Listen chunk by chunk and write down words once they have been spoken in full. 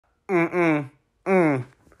Don't.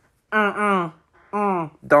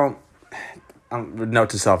 Note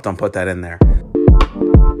to self, don't put that in there.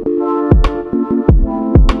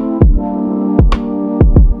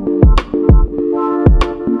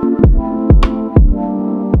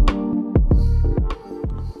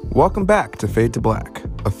 Welcome back to Fade to Black,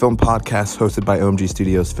 a film podcast hosted by OMG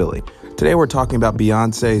Studios Philly. Today we're talking about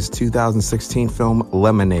Beyonce's 2016 film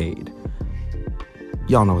Lemonade.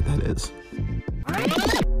 Y'all know what that is.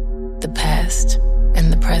 The past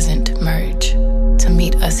and the present merge to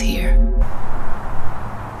meet us here.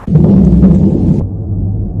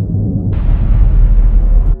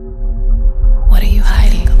 What are you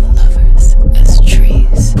hiding, lovers, as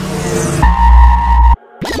trees?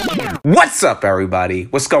 What's up, everybody?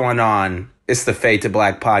 What's going on? It's the Fade to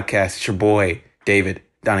Black podcast. It's your boy, David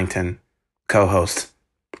Dunnington, co-host.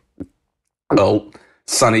 Oh,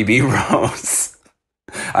 Suni B. Rose.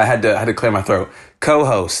 I had to clear my throat.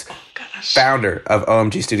 Co-host, founder of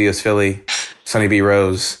OMG Studios Philly, Suni B.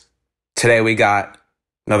 Rose. Today we got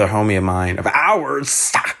another homie of mine, of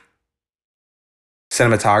ours,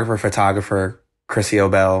 cinematographer, photographer, Chrissy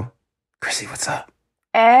Obell. Chrissy, what's up?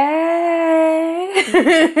 Hey.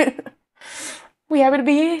 We happy to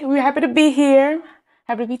be here.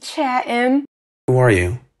 Happy to be chatting. Who are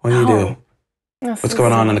you? What do you do? What's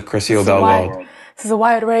going on in the Chrissy Obell world? This is a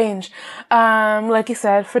wide range. Like you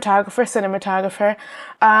said, photographer, cinematographer.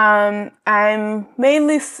 I'm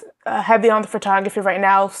mainly heavy on the photography right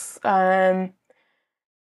now, and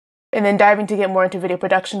then diving to get more into video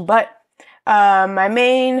production. But my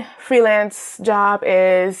main freelance job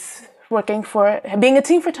is being a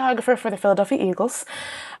team photographer for the Philadelphia Eagles.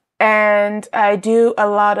 And I do a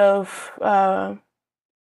lot of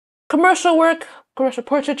commercial work, commercial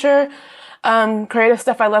portraiture, creative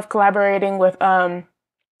stuff. I love collaborating with other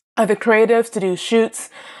creatives to do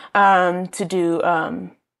shoots, to do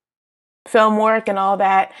film work and all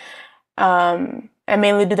that. I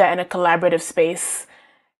mainly do that in a collaborative space.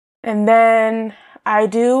 And then I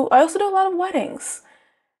also do a lot of weddings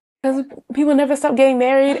because people never stop getting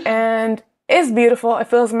married, and it's beautiful. It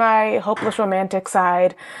feels my hopeless romantic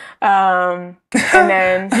side. And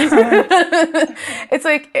then it's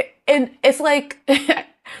like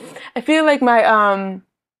I feel like my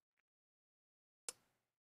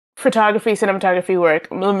photography, cinematography work,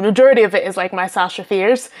 the majority of it is like my Sasha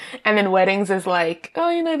Fierce, and then weddings is like,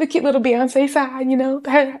 the cute little Beyonce side,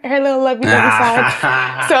 her little lovey-dovey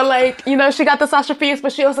side. So like, she got the Sasha Fierce,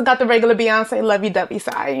 but she also got the regular Beyonce lovey-dovey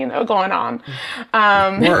side, going on.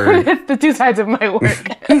 It's the two sides of my work.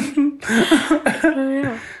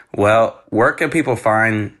 Yeah. Well, where can people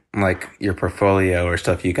find like your portfolio or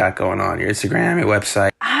stuff you got going on? Your Instagram, your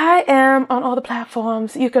website? I am on all the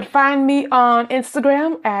platforms. You can find me on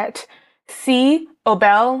Instagram at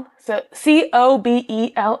Obell, so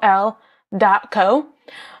COBELL.co.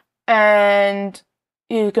 And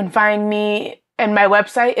you can find me, and my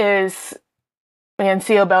website is, again,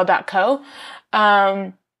 COBELL.co.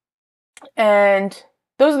 And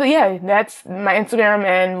those are that's my Instagram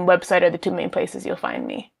and website are the two main places you'll find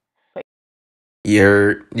me.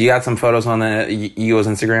 You got some photos on the Eagles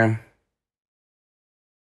Instagram?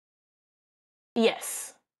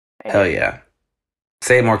 Yes. Hell yeah.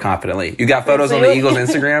 Say it more confidently. You got photos on the Eagles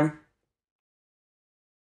Instagram?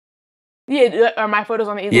 Yeah, are my photos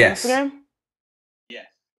on the Eagles Instagram? Yes.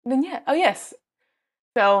 Then yeah. Oh, yes.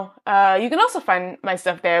 So you can also find my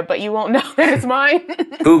stuff there, but you won't know that it's mine.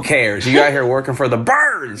 Who cares? You out here working for the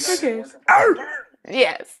birds. Who cares? All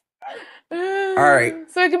Yes. right.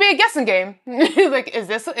 So it could be a guessing game. Like, is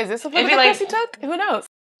this a photo that Chrissy took? Who knows?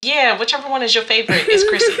 Yeah, whichever one is your favorite is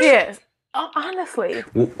Chrissy's. Yes. Oh, honestly.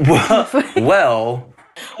 Well.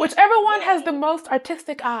 Whichever one has the most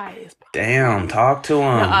artistic eyes. Damn, talk to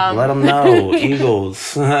them. Let them know.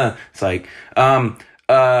 Eagles. It's like,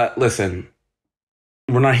 listen,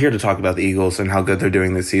 we're not here to talk about the Eagles and how good they're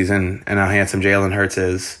doing this season and how handsome Jalen Hurts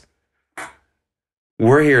is.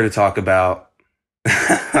 We're here to talk about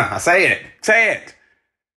Say it.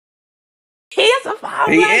 He is a fine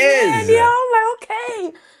black man, yo. I'm like,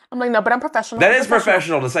 okay. I'm like, no, but I'm professional. That is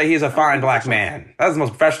professional to say he's a fine black man. That's the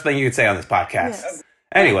most professional thing you could say on this podcast. Yes.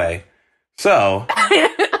 Anyway, so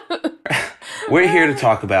we're here to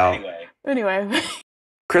talk about. Anyway,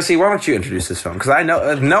 Chrissy, why don't you introduce this film? Because I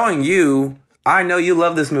know, knowing you, I know you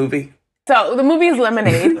love this movie. So the movie is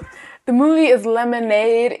Lemonade. The movie is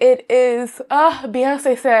Lemonade. It is,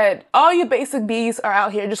 Beyonce said, all you basic bees are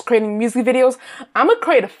out here just creating music videos. I'm going to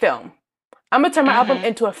create a film. I'm going to turn my album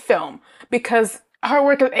into a film because her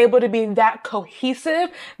work is able to be that cohesive,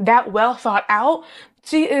 that well thought out.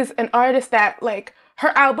 She is an artist that, like, her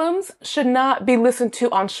albums should not be listened to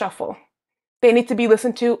on shuffle. they need to be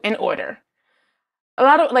listened to in order. A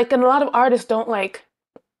lot of artists don't like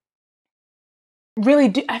really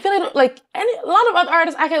do. I feel like a lot of other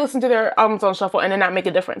artists, I can listen to their albums on shuffle and then not make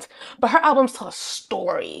a difference. But her albums tell a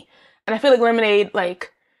story, and I feel like Lemonade,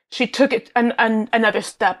 like she took it another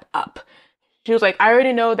step up. She was like, I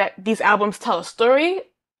already know that these albums tell a story,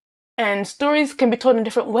 and stories can be told in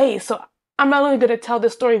different ways. So I'm not only going to tell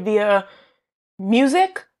this story via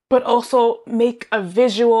music, but also make a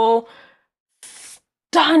visual,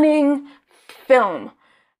 stunning film.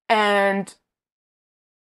 And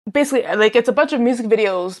basically, like, it's a bunch of music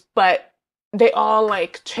videos, but they all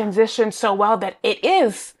like transition so well that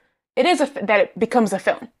that it becomes a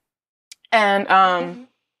film. And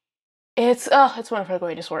it's one of her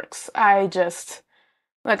greatest works.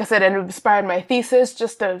 Like I said, it inspired my thesis.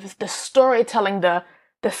 Just the storytelling, the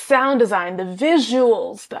sound design, the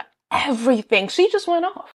visuals, the everything. She just went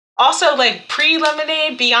off. Also, like,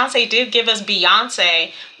 pre-Lemonade, Beyonce did give us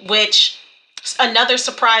Beyonce, which another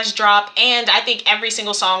surprise drop, and I think every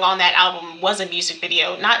single song on that album was a music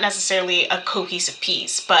video, not necessarily a cohesive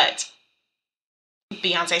piece, but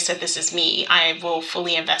Beyonce said, "This is me. I will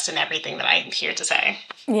fully invest in everything that I'm here to say."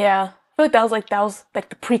 Yeah, I feel like that was like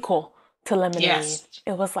the prequel to Lemonade. Yes.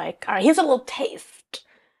 It was like, all right, here's a little taste.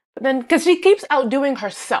 But then, because she keeps outdoing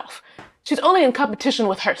herself. She's only in competition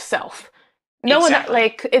with herself. No exactly. One,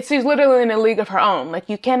 like, she's literally in a league of her own. Like,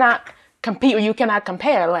 you cannot compete or you cannot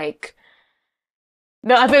compare. Like,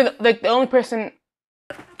 no, I think like the only person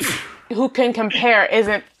who can compare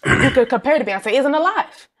to Beyonce isn't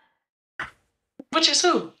alive. Which is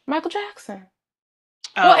who? Michael Jackson.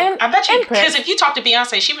 Oh, well, I bet you, because if you talk to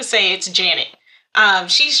Beyonce, she would say it's Janet.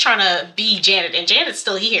 She's trying to be Janet, and Janet's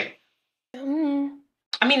still here.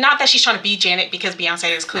 I mean, not that she's trying to be Janet, because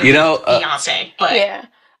Beyonce is clearly Beyonce, but yeah,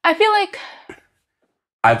 I feel like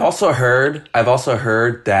I've also heard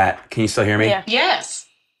that. Can you still hear me? Yeah. Yes.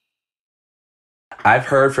 I've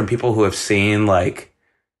heard from people who have seen like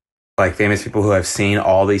famous people who have seen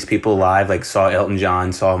all these people live, like saw Elton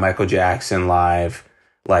John, saw Michael Jackson live,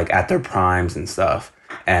 like at their primes and stuff.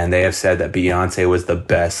 And they have said that Beyonce was the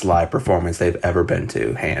best live performance they've ever been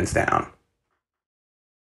to, hands down.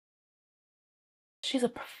 She's a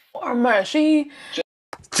performer. She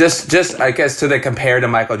just I guess to the compare to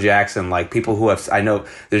Michael Jackson, like people who have, I know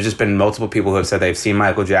there's just been multiple people who have said they've seen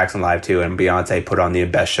Michael Jackson live too, and Beyonce put on the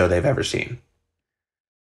best show they've ever seen.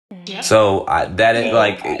 Yeah. So that is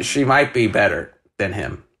like, she might be better than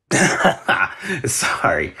him.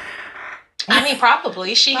 Sorry. I mean,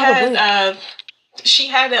 probably. She had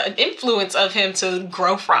an influence of him to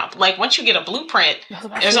grow from. Like, once you get a blueprint,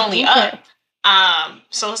 there's only up.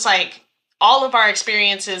 So it's like all of our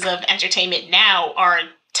experiences of entertainment now are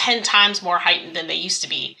 10 times more heightened than they used to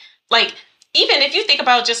be. Like, even if you think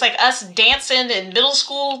about just like us dancing in middle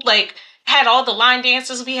school, like, had all the line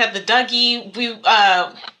dances. We had the Dougie. We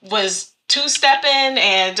was two-stepping,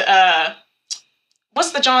 and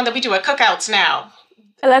what's the John that we do at cookouts now?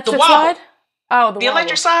 Electric slide? Oh, the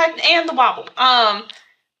electric slide and the wobble.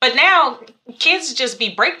 But now kids just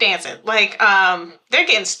be breakdancing. Like, they're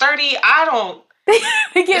getting sturdy.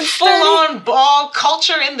 They get full-on ball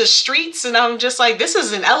culture in the streets, and I'm just like, this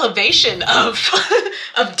is an elevation of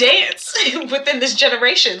dance within this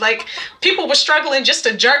generation. Like, people were struggling just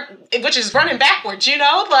to jerk, which is running backwards, you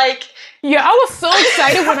know? Like, yeah, I was so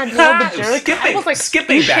excited when I did the jerk. I was like,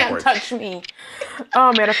 skipping backwards. You can't touch me.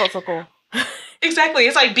 Oh man, it felt so cool. Exactly.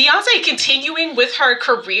 It's like Beyonce continuing with her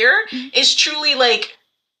career is truly like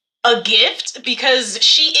a gift, because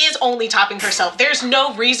she is only topping herself. There's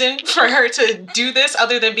no reason for her to do this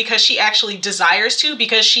other than because she actually desires to,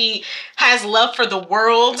 because she has love for the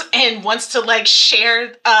world and wants to like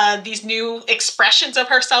share these new expressions of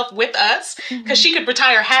herself with us, because she could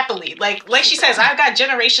retire happily. Like she says, I've got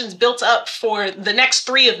generations built up for the next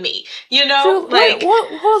 3 of me, you know? What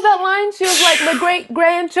was that line? She was like, the great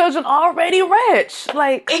grandchildren already rich.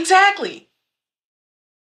 Like, exactly.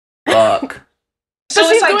 Fuck. So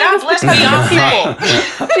it's like, God bless Beyonce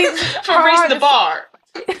for raising the bar.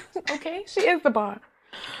 Okay, she is the bar.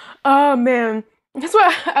 Oh man, that's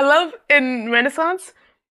what I love in Renaissance.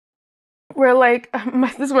 Where like,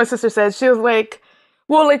 this is what my sister said. She was like,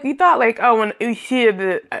 well, like, you thought like, oh, when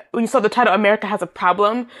you saw the title "America Has a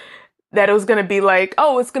Problem," that it was gonna be like,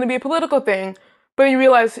 oh, it's gonna be a political thing. But you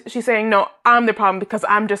realize she's saying, no, I'm the problem because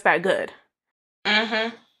I'm just that good.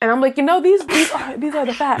 Mm-hmm. And I'm like, you know, these are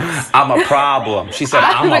the facts. I'm a problem. She said,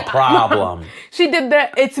 I'm a problem. She did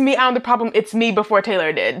that. It's me. I'm the problem. It's me before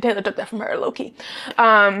Taylor did. Taylor took that from her, low key.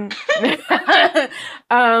 But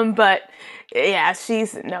yeah, she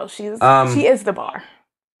is the bar.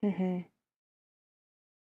 Mm-hmm.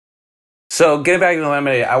 So getting back to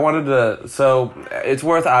Lemonade, I wanted to. So it's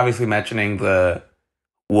worth obviously mentioning the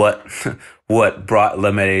what what brought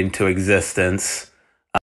Lemonade into existence.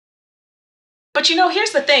 But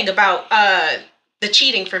here's the thing about the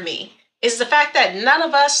cheating for me is the fact that none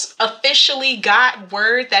of us officially got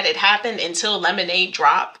word that it happened until Lemonade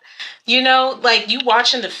dropped. Like you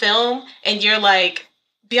watching the film and you're like,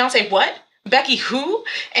 Beyonce, what? Becky, who?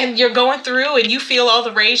 And you're going through and you feel all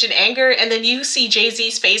the rage and anger, and then you see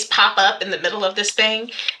Jay-Z's face pop up in the middle of this thing,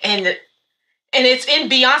 and it's in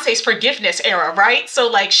Beyonce's forgiveness era, right? So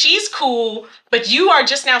like she's cool, but you are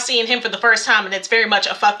just now seeing him for the first time, and it's very much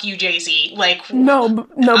a fuck you, Jay-Z. Like no,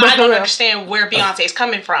 I don't understand where Beyonce's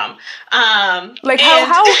coming from. Like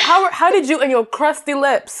how did you and your crusty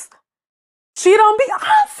lips cheat on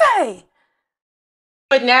Beyonce?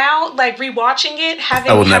 But now, like rewatching it,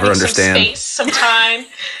 having some space, some time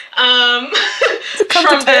from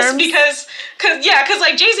this, because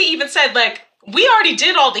like Jay-Z even said, like, we already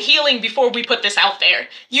did all the healing before we put this out there.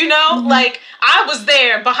 Like I was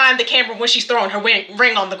there behind the camera when she's throwing her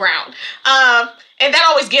ring on the ground, and that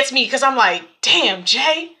always gets me because I'm like, damn,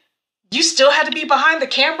 Jay, you still had to be behind the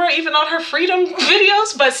camera even on her Freedom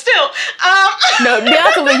videos, but still, no,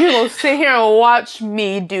 Beyonce, you gonna sit here and watch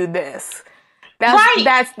me do this.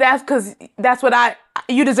 That's because that's what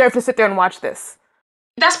you deserve to sit there and watch this.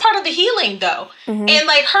 That's part of the healing, though. Mm-hmm. And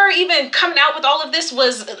like her even coming out with all of this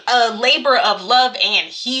was a labor of love and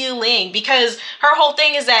healing, because her whole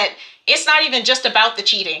thing is that it's not even just about the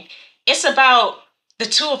cheating. It's about the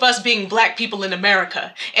two of us being Black people in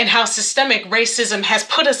America and how systemic racism has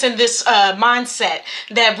put us in this mindset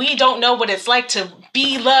that we don't know what it's like to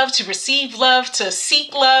be loved, to receive love, to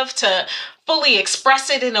seek love, to fully express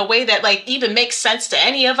it in a way that like even makes sense to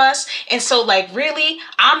any of us. And so like, really,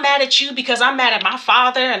 I'm mad at you because I'm mad at my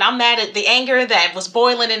father, and I'm mad at the anger that was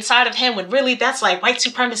boiling inside of him, when really that's like white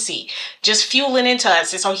supremacy just fueling into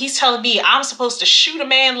us. And so he's telling me I'm supposed to shoot a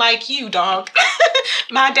man like you, dog.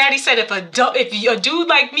 My daddy said if a dude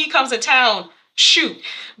like me comes to town, shoot,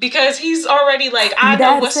 because he's already like, I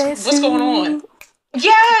know what's going on.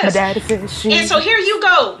 Yes. My daddy said shoot. And so here you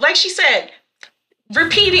go, like she said,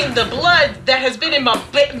 repeating the blood that has been in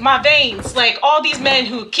my veins, like all these men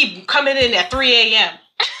who keep coming in at 3 a.m.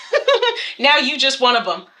 Now you just one of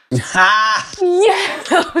them. Yeah,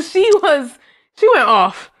 she went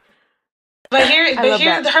off. But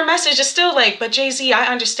her message is still like, but Jay-Z, I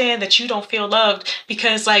understand that you don't feel loved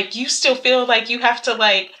because like you still feel like you have to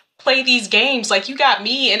like play these games. Like you got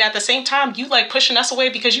me, and at the same time you like pushing us away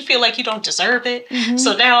because you feel like you don't deserve it. Mm-hmm.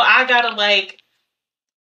 So now I gotta like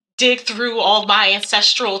dig through all my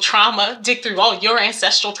ancestral trauma, dig through all your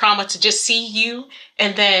ancestral trauma to just see you.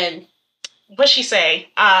 And then what'd she say?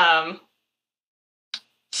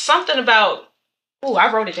 Something about,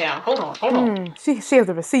 I wrote it down. Hold on. She has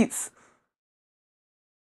the receipts.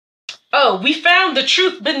 Oh, we found the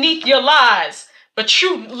truth beneath your lies, but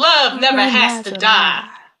true love never has to die.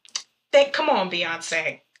 Come on,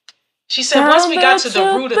 Beyonce. She said, once we got to the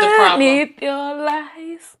root of the problem. Beneath your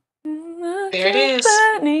lies. There it is.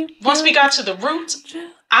 Once we got to the root,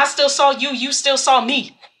 I still saw you, you still saw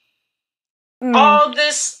me. All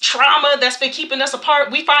this trauma that's been keeping us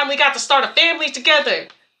apart, we finally got to start a family together.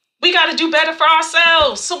 We got to do better for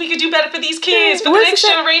ourselves so we can do better for these kids, for the next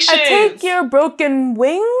generation. I take your broken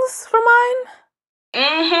wings for mine?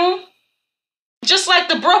 Mm-hmm. Just like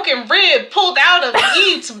the broken rib pulled out of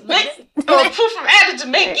Eve to make, or pulled from Adam to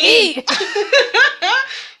make Eve.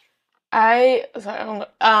 I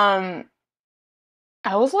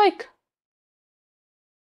was like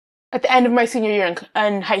at the end of my senior year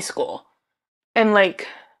in high school, and like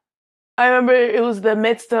I remember it was the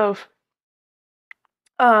midst of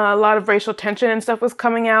a lot of racial tension and stuff was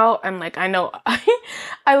coming out, and like I know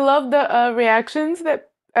I love the reactions that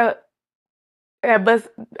I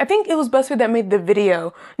think it was BuzzFeed that made the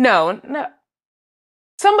video. No,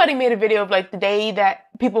 somebody made a video of like the day that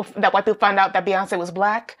white people found out that Beyonce was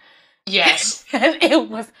Black. Yes. And it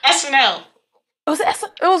was SNL.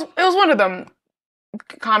 It was one of them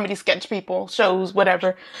comedy sketch people, shows,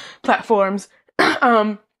 whatever, platforms.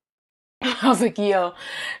 I was like, yo,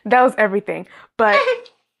 that was everything. But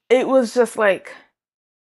it was just like,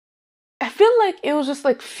 I feel like it was just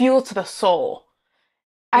like fuel to the soul.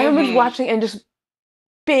 I remember watching and just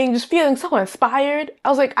feeling so inspired. I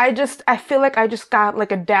was like, I feel like I just got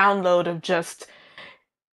like a download of just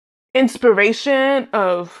inspiration,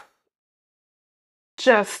 of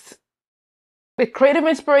just the creative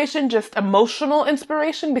inspiration, just emotional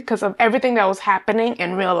inspiration because of everything that was happening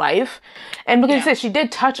in real life. And because you said she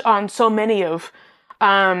did touch on so many of,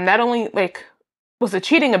 not only like was the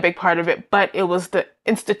cheating a big part of it, but it was the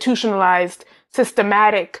institutionalized,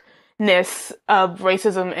 systematic of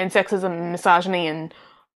racism and sexism and misogyny and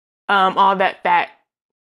all that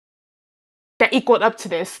equaled up to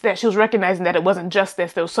this, that she was recognizing that it wasn't just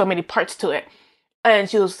this, there was so many parts to it. And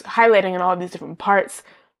she was highlighting in all these different parts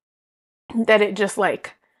that it just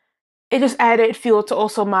added fuel to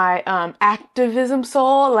also my activism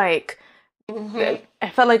soul. Like, I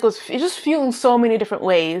felt like it was just fueling so many different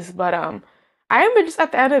ways. But I remember just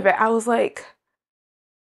at the end of it, I was just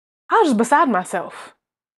beside myself.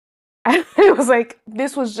 It was like,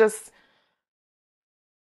 it was just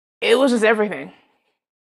everything.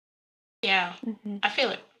 Yeah, I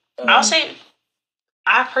feel it. I'll say,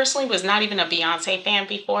 I personally was not even a Beyonce fan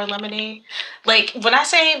before Lemonade. Like, when I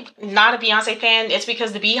say not a Beyonce fan, it's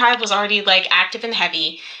because the Beehive was already, like, active and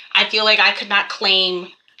heavy. I feel like I could not claim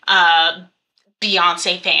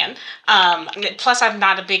Beyonce fan. Plus, I'm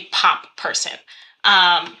not a big pop person.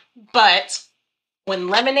 But when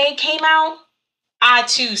Lemonade came out, I,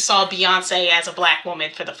 too, saw Beyonce as a Black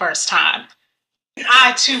woman for the first time.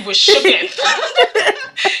 I, too, was shook.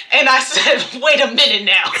 And I said, wait a minute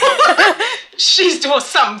now. She's doing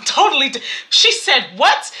something totally she said,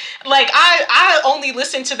 what? Like, I only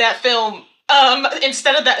listened to that film,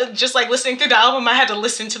 instead of that, just like listening through the album, I had to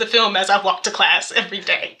listen to the film as I walked to class every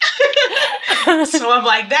day. So I'm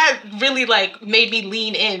like, that really, like, made me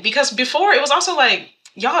lean in. Because before, it was also like,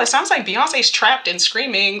 y'all, it sounds like Beyonce's trapped and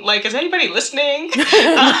screaming. Like, is anybody listening?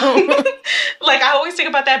 Like, I always think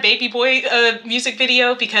about that Baby Boy music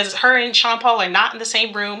video, because her and Sean Paul are not in the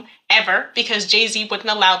same room ever, because Jay-Z wouldn't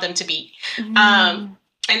allow them to be. And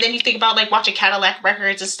then you think about, like, watching Cadillac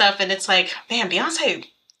Records and stuff, and it's like, man, Beyonce,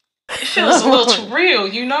 it feels a little too real,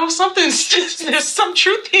 you know? There's some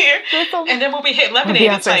truth here. And then when we hit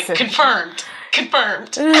Lemonade, it's like, confirmed.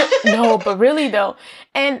 No, but really, though.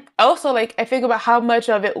 And also, like, I think about how much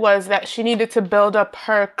of it was that she needed to build up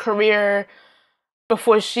her career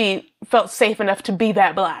before she felt safe enough to be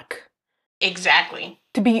that Black. Exactly.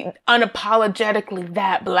 To be unapologetically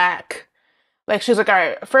that Black. Like, she was like, all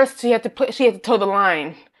right, first she had to toe the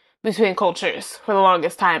line between cultures for the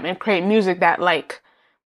longest time and create music that, like,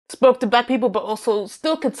 spoke to Black people, but also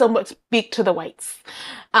still could somewhat speak to the whites.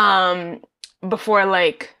 Before,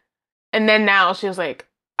 like, and then now she was like,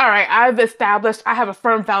 all right, I have a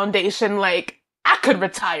firm foundation, like, I could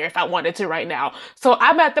retire if I wanted to right now. So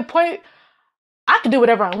I'm at the point, I can do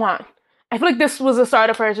whatever I want. I feel like this was a start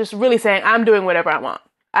of her just really saying, I'm doing whatever I want.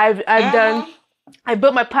 I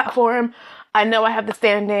built my platform. I know I have the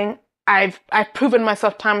standing. I've proven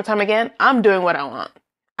myself time and time again. I'm doing what I want.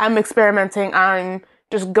 I'm experimenting. I'm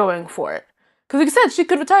just going for it. Because like I said, she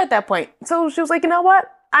could retire at that point. So she was like, you know what?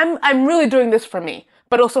 I'm really doing this for me,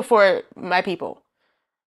 but also for my people.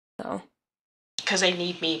 So. Because they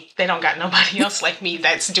need me. They don't got nobody else like me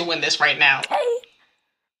that's doing this right now. Hey.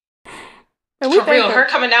 For real, her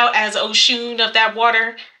coming out as Oshun of that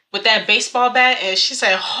water with that baseball bat, and she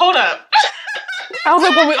said, hold up. I was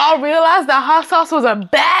like, when we all realized that hot sauce was a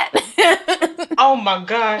bat. Oh my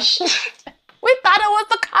gosh. We thought it was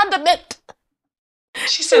a condiment.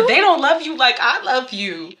 She said, they don't love you like I love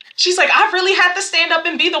you. She's like, I really had to stand up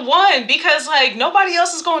and be the one, because, like, nobody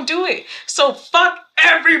else is going to do it. So fuck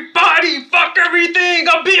everybody. Fuck everything.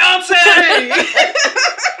 I'm Beyonce.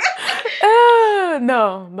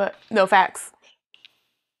 No facts.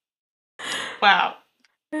 Wow.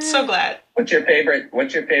 So glad. What's your favorite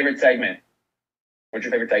segment?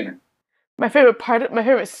 My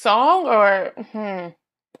favorite song, or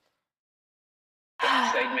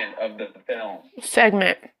segment of the film.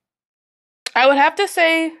 Segment. I would have to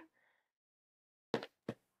say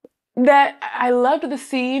that I loved the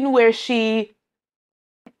scene where she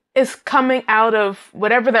is coming out of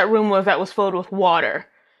whatever that room was that was filled with water.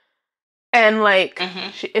 And, like,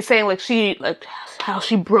 she is saying, like, how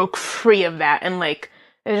she broke free of that. And, like,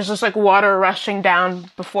 there's just, like, water rushing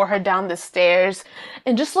down before her down the stairs.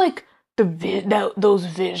 And just, like, those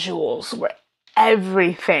visuals were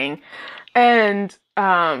everything. And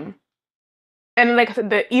like I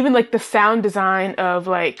said, even, like, the sound design of,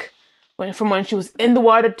 like, from when she was in the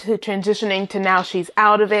water to transitioning to now she's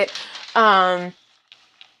out of it. That,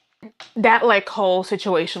 like, whole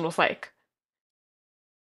situation was, like,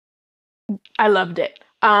 I loved it.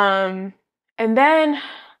 And then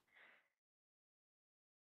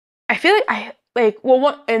I feel like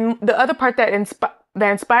and the other part that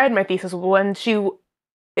inspired my thesis was when it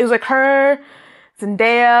was like her,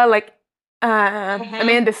 Zendaya, like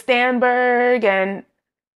Amanda Stanberg, and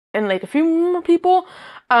like a few more people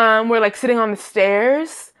were like sitting on the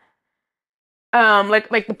stairs,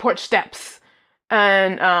 like the porch steps,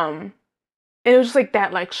 and it was just like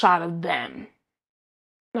that, like, shot of them.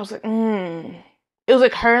 And I was like, it was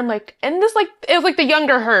like her and like, and this like, it was like the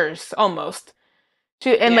younger hers almost.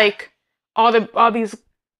 Like all these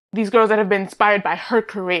girls that have been inspired by her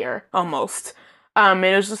career almost. And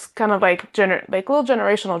it was just kind of like like a little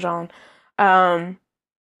generational, John.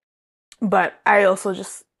 But I also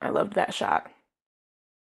I loved that shot.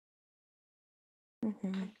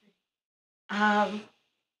 Mm-hmm. And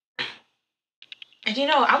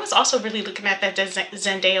I was also really looking at that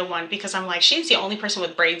Zendaya one because I'm like, she's the only person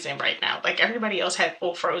with braids in right now. Like everybody else had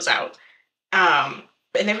full froze out. And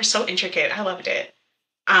they were so intricate. I loved it.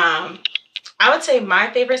 I would say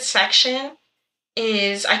my favorite section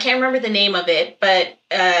is, I can't remember the name of it, but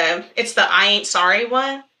it's the I Ain't Sorry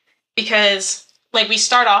one, because like we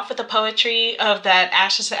start off with the poetry of that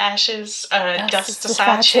ashes to ashes, dust to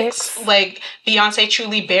side chicks, like Beyonce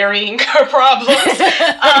truly burying her problems.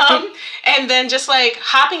 And then just like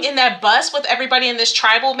hopping in that bus with everybody in this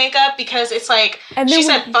tribal makeup, because it's like, she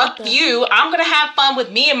said, fuck you, I'm going to have fun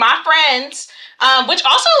with me and my friends. Which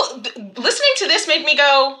also, listening to this made me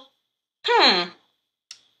go,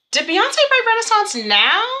 did Beyonce write Renaissance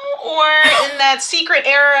now, or in that secret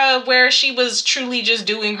era where she was truly just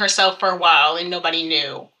doing herself for a while and nobody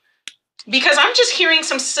knew? Because I'm just hearing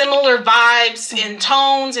some similar vibes in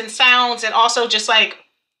tones and sounds, and also just like,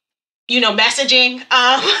 messaging.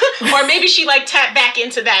 Or maybe she like tapped back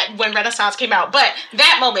into that when Renaissance came out. But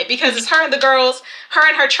that moment, because it's her and the girls, her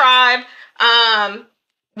and her tribe,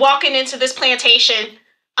 walking into this plantation,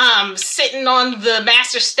 sitting on the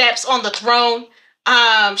master steps on the throne.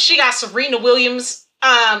 She got Serena Williams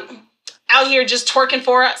out here just twerking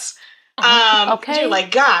for us. Okay. You're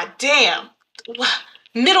like, God damn.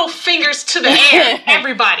 Middle fingers to the air,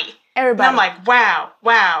 everybody. And I'm like,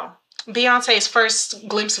 wow. Beyonce's first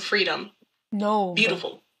glimpse of freedom. No.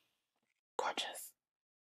 Beautiful. Gorgeous.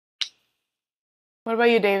 What about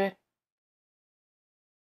you, David?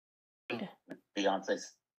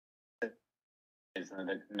 Beyonce's is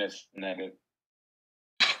negative.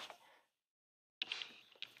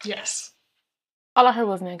 Yes. All I heard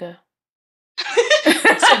was nigga.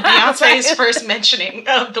 So Beyonce's first mentioning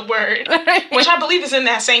of the word, which I believe is in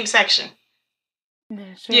that same section.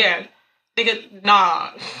 Yeah, sure. Yeah. Nigga,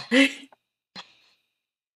 nah.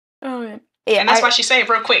 Oh, man. Yeah, and that's why she say it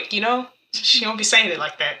real quick, She don't be saying it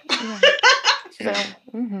like that. Yeah. So,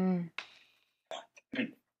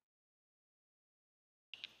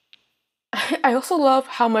 I also love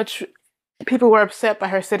how much people were upset by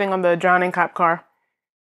her sitting on the drowning cop car.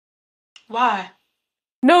 Why?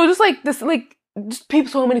 No, just like this, like just people.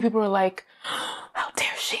 So many people were like, "How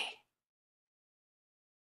dare she?"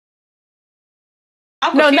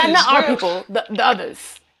 No, not our people. The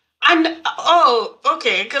others.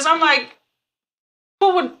 Okay. Because I'm like,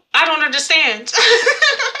 who would? I don't understand.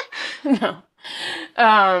 No,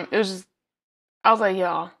 it was just. I was like,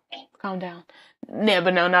 y'all, calm down. Yeah,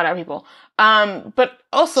 but no, not our people. But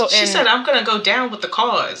also she said, I'm gonna go down with the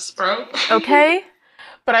cause, bro. Okay,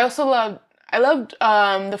 but I also loved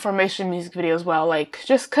the Formation music video as well. Like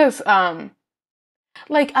just cause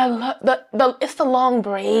like I love it's the long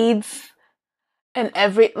braids and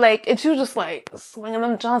she was just like swinging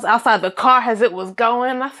them Johns outside the car as it was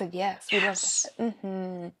going. I said yes, we love that.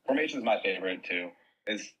 Mm-hmm. Formation's my favorite too.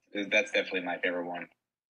 That's definitely my favorite one.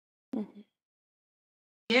 Mm-hmm.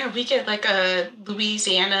 Yeah, we get like a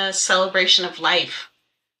Louisiana celebration of life.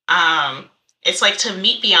 It's like to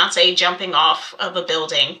meet Beyonce jumping off of a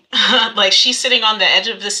building. Like she's sitting on the edge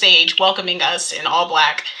of the stage welcoming us in all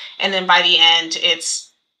black. And then by the end,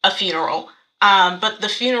 it's a funeral. But the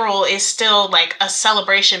funeral is still like a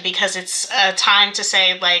celebration because it's a time to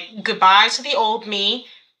say like goodbye to the old me.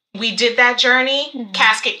 We did that journey. Mm-hmm.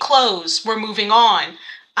 Casket closed. We're moving on.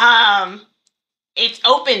 It's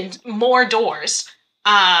opened more doors.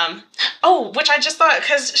 Which I just thought,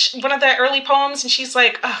 because one of the early poems, and she's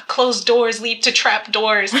like, closed doors lead to trapped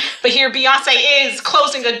doors. But here Beyonce is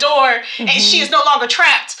closing a door, and she is no longer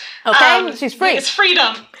trapped. Okay, she's free. It's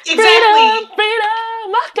freedom. Exactly. Freedom,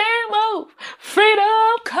 I can't move.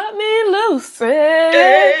 Freedom, cut me loose.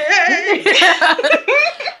 Hey.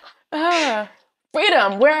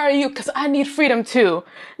 Freedom, where are you? Because I need freedom too.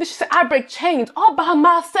 Then she said, I break chains all by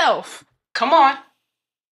myself. Come on.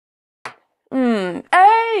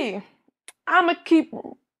 Hey, I'ma keep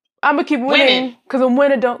winning because a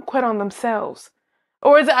winner don't quit on themselves.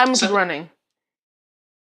 Or is it I'ma keep running?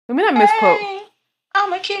 Let me not misquote. Hey,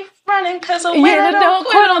 I'ma keep running because a winner don't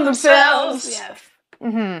quit on themselves. Yes.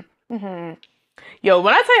 Yo,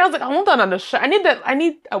 when I tell you, I was like, I want that on the shirt. I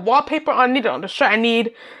need a wallpaper on. I need it on the shirt. I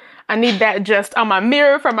need that just on my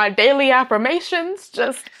mirror for my daily affirmations.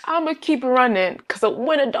 Just I'ma keep running because a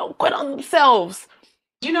winner don't quit on themselves.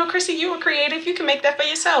 You know, Chrissy, you were creative. You can make that for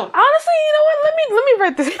yourself. Honestly, you know what? Let me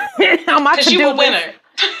write this on my to-do list. Because you a winner.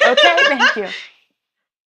 Okay, thank you.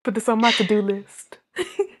 Put this on my to-do list.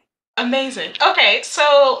 Amazing. Okay,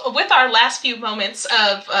 so with our last few moments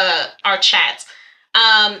of our chat,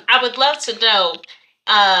 I would love to know,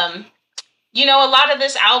 you know, a lot of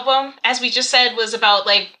this album, as we just said, was about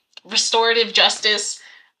like restorative justice,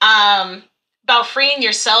 about freeing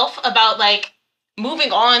yourself, about like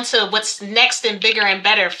moving on to what's next and bigger and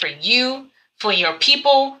better for you, for your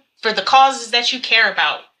people, for the causes that you care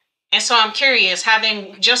about. And so I'm curious,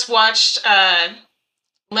 having just watched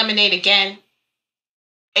Lemonade again,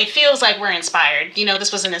 it feels like we're inspired. You know,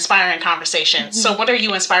 this was an inspiring conversation. Mm-hmm. So what are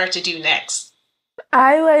you inspired to do next?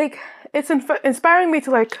 It's inspiring me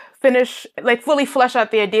to like finish, like fully flesh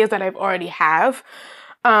out the ideas that I've already have.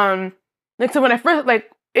 Like, so when I first,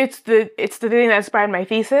 like, it's the thing that inspired my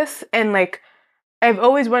thesis. And like, I've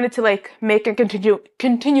always wanted to like make a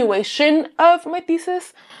continuation of my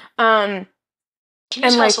thesis. Can you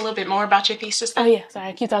tell us a little bit more about your thesis then? Oh yeah, sorry,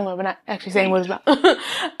 I keep talking about it, but not actually saying what it's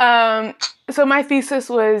about. So my thesis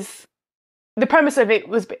was, the premise of it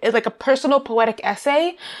was like a personal poetic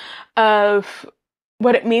essay of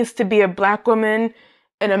what it means to be a Black woman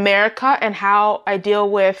in America and how I deal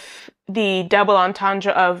with the double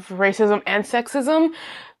entendre of racism and sexism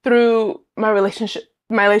through my relationship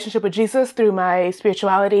with Jesus, through my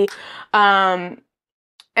spirituality, and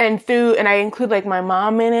I include like my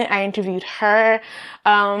mom in it. I interviewed her,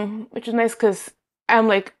 which is nice because I'm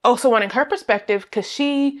like also wanting her perspective, because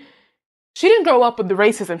she didn't grow up with the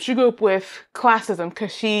racism. She grew up with classism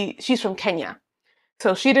because she's from Kenya.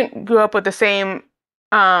 So she didn't grow up with the same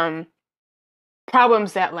problems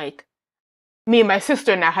that like me and my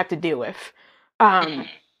sister now have to deal with.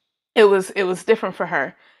 It was different for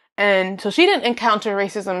her. And so she didn't encounter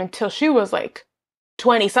racism until she was like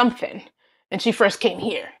 20 something. And she first came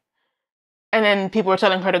here. And then people were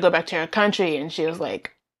telling her to go back to her country. And she was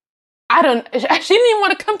like, she didn't even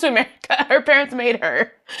want to come to America. Her parents made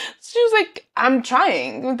her. She was like, I'm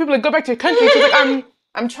trying. When people like, go back to your country, she's like,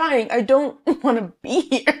 I'm trying. I don't want to be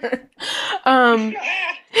here.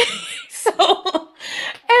 So,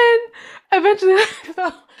 and eventually,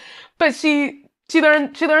 but she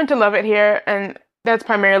learned to love it here. And that's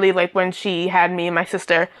primarily like when she had me and my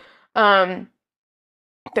sister, that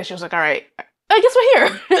she was like, all right, I guess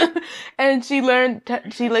we're here. And she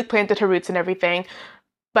like planted her roots and everything.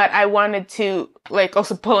 But I wanted to like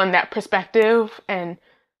also pull in that perspective. And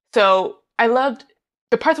so I loved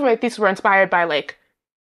the parts of my thesis were inspired by like,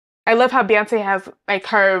 I love how Beyonce has like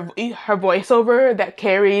her voiceover that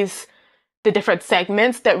carries the different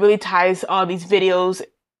segments that really ties all these videos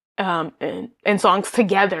and songs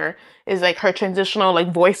together, is like her transitional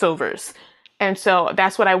like voiceovers. And so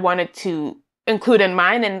that's what I wanted to include in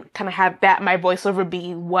mine, and kind of have that my voiceover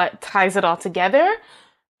be what ties it all together.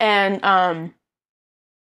 And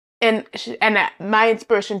my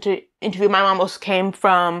inspiration to interview my mom also came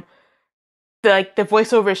from the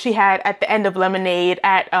voiceover she had at the end of Lemonade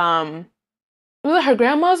at was it her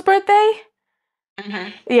grandma's birthday? Mm-hmm.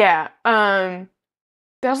 Yeah. I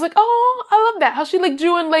was like, oh, I love that. How she like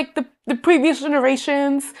drew in like the previous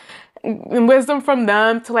generations and wisdom from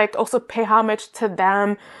them to like also pay homage to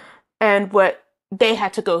them and what they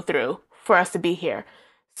had to go through for us to be here.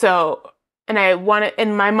 So, and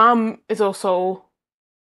my mom is also,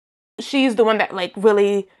 she's the one that like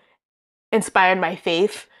really inspired my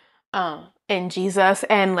faith in Jesus,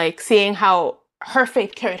 and like seeing how her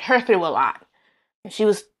faith carried her through a lot. And she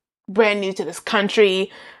was brand new to this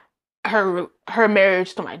country. Her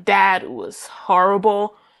marriage to my dad was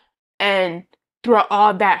horrible. And throughout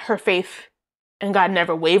all that, her faith in God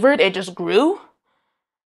never wavered. It just grew.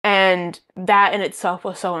 And that in itself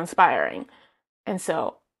was so inspiring. And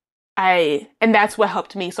so and that's what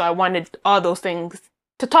helped me. So I wanted all those things,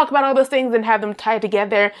 to talk about all those things and have them tied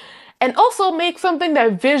together, and also make something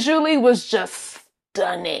that visually was just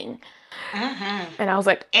stunning. Mm-hmm. And I was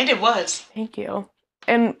like, and it was. Thank you.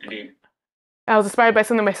 And I was inspired by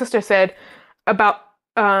something my sister said about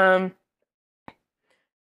something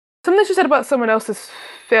she said about someone else's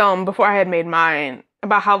film before I had made mine,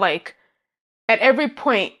 about how like at any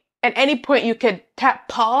point you could tap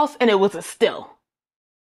pause and it was a still.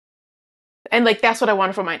 And like that's what I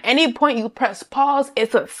wanted for mine. Any point you press pause,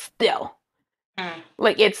 it's a still.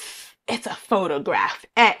 Like it's a photograph.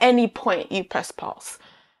 At any point you press pause.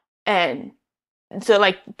 And so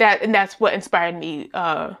like that, and that's what inspired me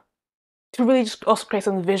to really just also create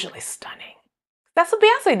something visually stunning. That's what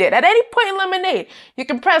Beyonce did. At any point in Lemonade, you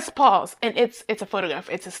can press pause and it's a photograph,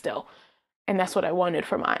 it's a still. And that's what I wanted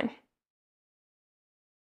for mine.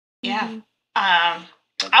 Yeah.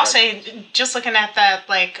 I'll say, just looking at that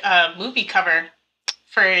like movie cover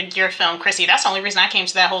for your film, Chrissy, that's the only reason I came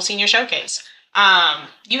to that whole senior showcase.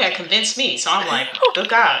 You had convinced me, so I'm like, good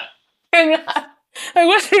God. Like,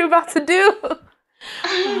 what are you about to do?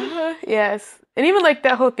 Yes. And even like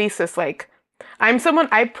that whole thesis, like, I'm someone,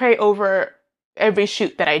 I pray over every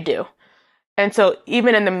shoot that I do. And so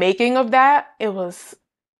even in the making of that, it was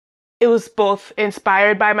both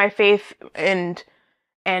inspired by my faith and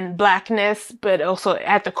blackness, but also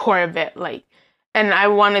at the core of it, like, and I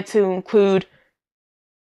wanted to include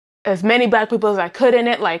as many black people as I could in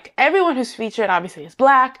it. Like, everyone who's featured obviously is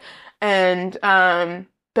black, and the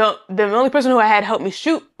only person who I had helped me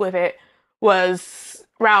shoot with it was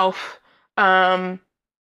Ralph. I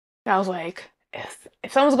was like, if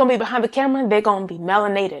someone's gonna be behind the camera, they're gonna be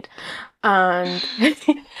melanated. And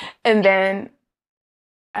and then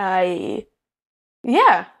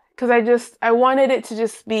because I wanted it to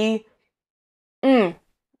just be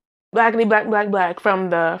blackity black from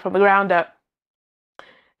the ground up.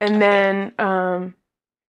 And then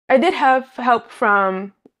I did have help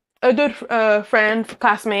from a good friend,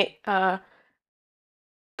 classmate,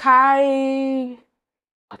 Kai.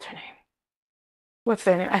 What's her name? What's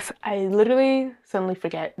their name? I literally suddenly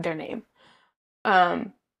forget their name. I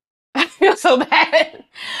feel so bad.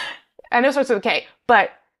 I know it starts with a K,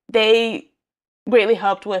 but they greatly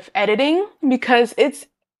helped with editing because it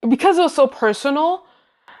was so personal.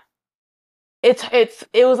 It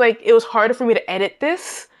was harder for me to edit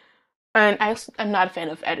this, and I'm not a fan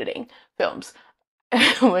of editing films,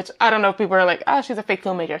 which I don't know if people are like, oh, she's a fake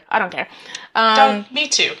filmmaker. I don't care. Me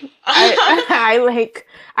too.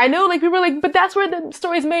 I know, like, people are like, but that's where the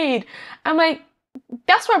story's made. I'm like,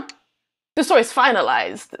 that's where the story's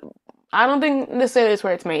finalized. I don't think necessarily it's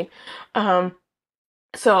where it's made. But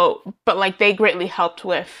like, they greatly helped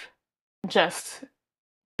with just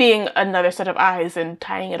being another set of eyes and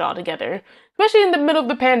tying it all together, especially in the middle of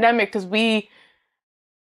the pandemic, because we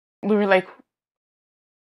were like,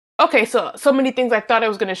 okay, so many things I thought I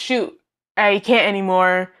was gonna shoot, I can't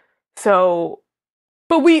anymore. So,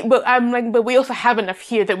 but we also have enough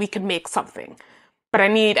here that we can make something. But I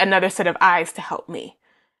need another set of eyes to help me,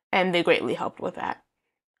 and they greatly helped with that.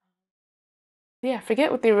 Yeah,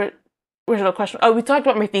 forget what the original question. Oh, we talked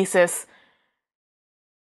about my thesis.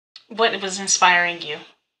 What was inspiring you?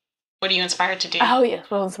 What are you inspired to do? Oh yes,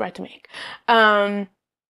 what I was inspired to make. So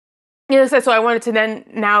I wanted to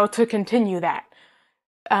now to continue that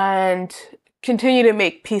and continue to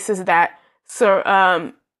make pieces that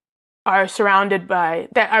are surrounded by,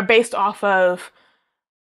 that are based off of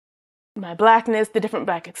my blackness, the different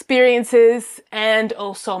black experiences, and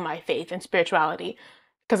also my faith and spirituality.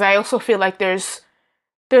 Because I also feel like there's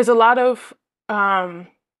a lot of not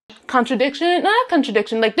contradiction,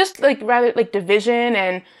 like just like rather like division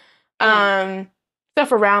and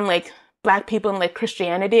stuff around like black people and like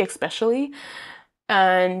Christianity especially.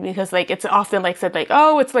 And because like it's often like said like,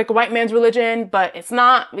 oh, it's like a white man's religion, but it's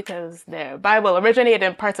not, because their Bible originated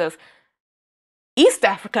in parts of East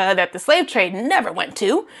Africa that the slave trade never went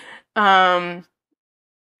to. So I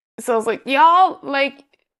was like, y'all, like,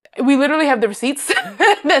 we literally have the receipts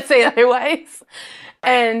that say otherwise.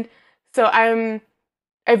 And so I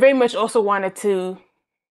very much also wanted to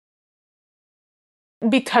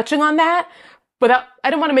be touching on that, but I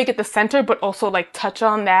don't want to make it the center, but also like touch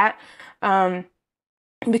on that.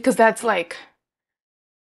 Because that's like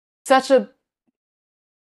such a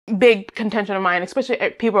big contention of mine, especially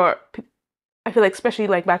I feel like especially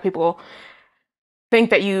like black people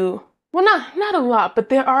think that not a lot, but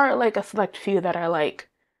there are like a select few that are like,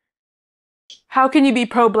 how can you be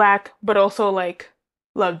pro-black but also like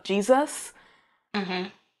love Jesus? Mm-hmm.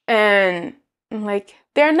 And like,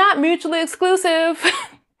 they're not mutually exclusive,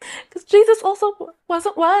 because Jesus also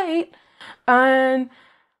wasn't white.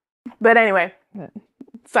 But anyway,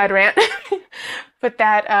 side rant. But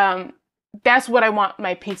that's what I want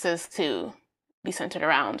my pieces to be centered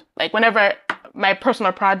around. Like, whenever my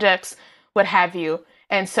personal projects, what have you.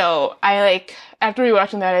 And so I like, after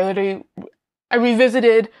rewatching that, I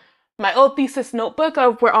revisited my old thesis notebook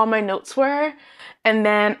of where all my notes were. And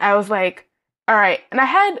then I was like, all right. And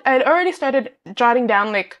I'd already started jotting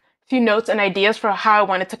down like a few notes and ideas for how I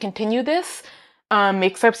wanted to continue this,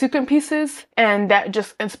 make subsequent pieces. And that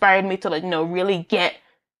just inspired me to like, really get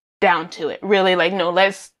down to it. Really like,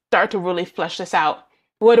 let's start to really flesh this out.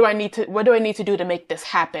 What do I need to do to make this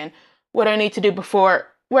happen? What do I need to do before,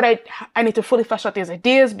 I need to fully flesh out these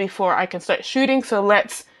ideas before I can start shooting. So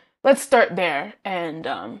let's start there and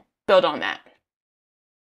build on that.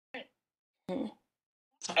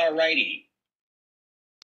 Alrighty.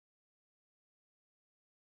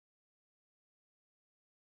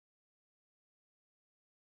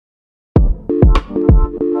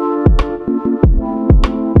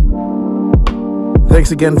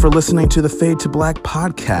 Thanks again for listening to the Fade to Black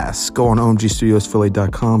podcast. Go on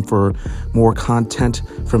omgstudiosphilly.com for more content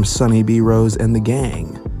from Suni B. Rose and the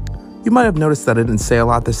gang. You might have noticed that I didn't say a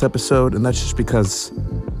lot this episode, and that's just because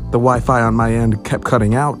the Wi-Fi on my end kept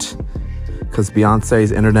cutting out. Because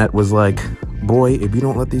Beyonce's internet was like, boy, if you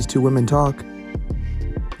don't let these two women talk.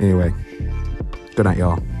 Anyway, good night,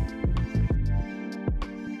 y'all.